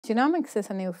Genomics is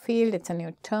a new field, it's a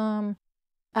new term.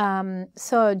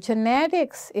 So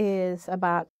genetics is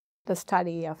about the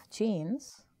study of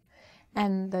genes,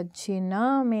 and the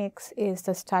genomics is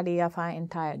the study of our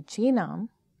entire genome,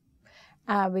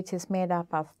 which is made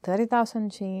up of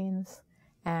 30,000 genes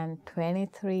and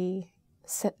 23,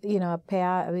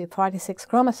 46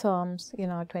 chromosomes,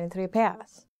 23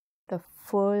 pairs. The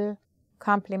full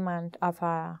complement of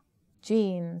our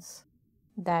genes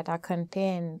that are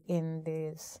contained in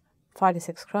these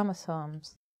 46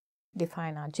 chromosomes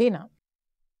define our genome.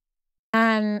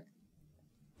 And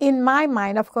in my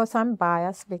mind, of course, I'm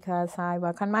biased because I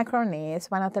work on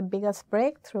microRNAs, one of the biggest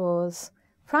breakthroughs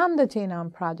from the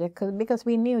Genome Project, because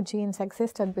we knew genes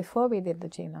existed before we did the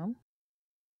genome.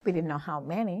 We didn't know how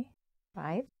many,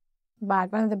 right?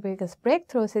 But one of the biggest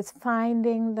breakthroughs is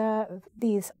finding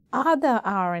these other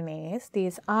RNAs,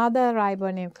 these other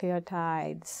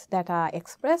ribonucleotides that are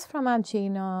expressed from our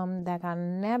genome that are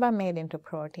never made into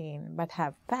protein but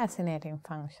have fascinating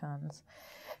functions.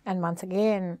 And once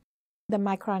again, the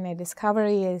microRNA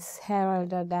discovery is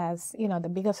heralded as, the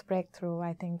biggest breakthrough,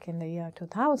 I think, in the year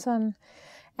 2000.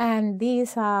 And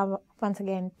these are, once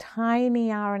again, tiny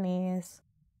RNAs,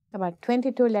 about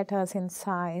 22 letters in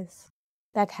size,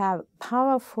 that have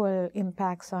powerful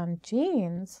impacts on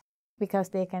genes because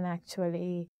they can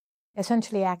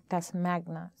essentially act as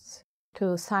magnets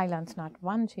to silence not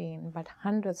one gene but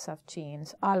hundreds of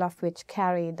genes, all of which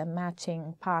carry the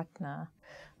matching partner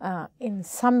in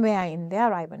somewhere in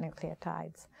their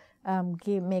ribonucleotides,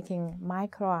 making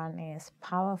microRNAs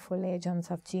powerful agents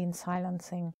of gene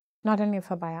silencing, not only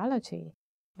for biology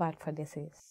but for disease.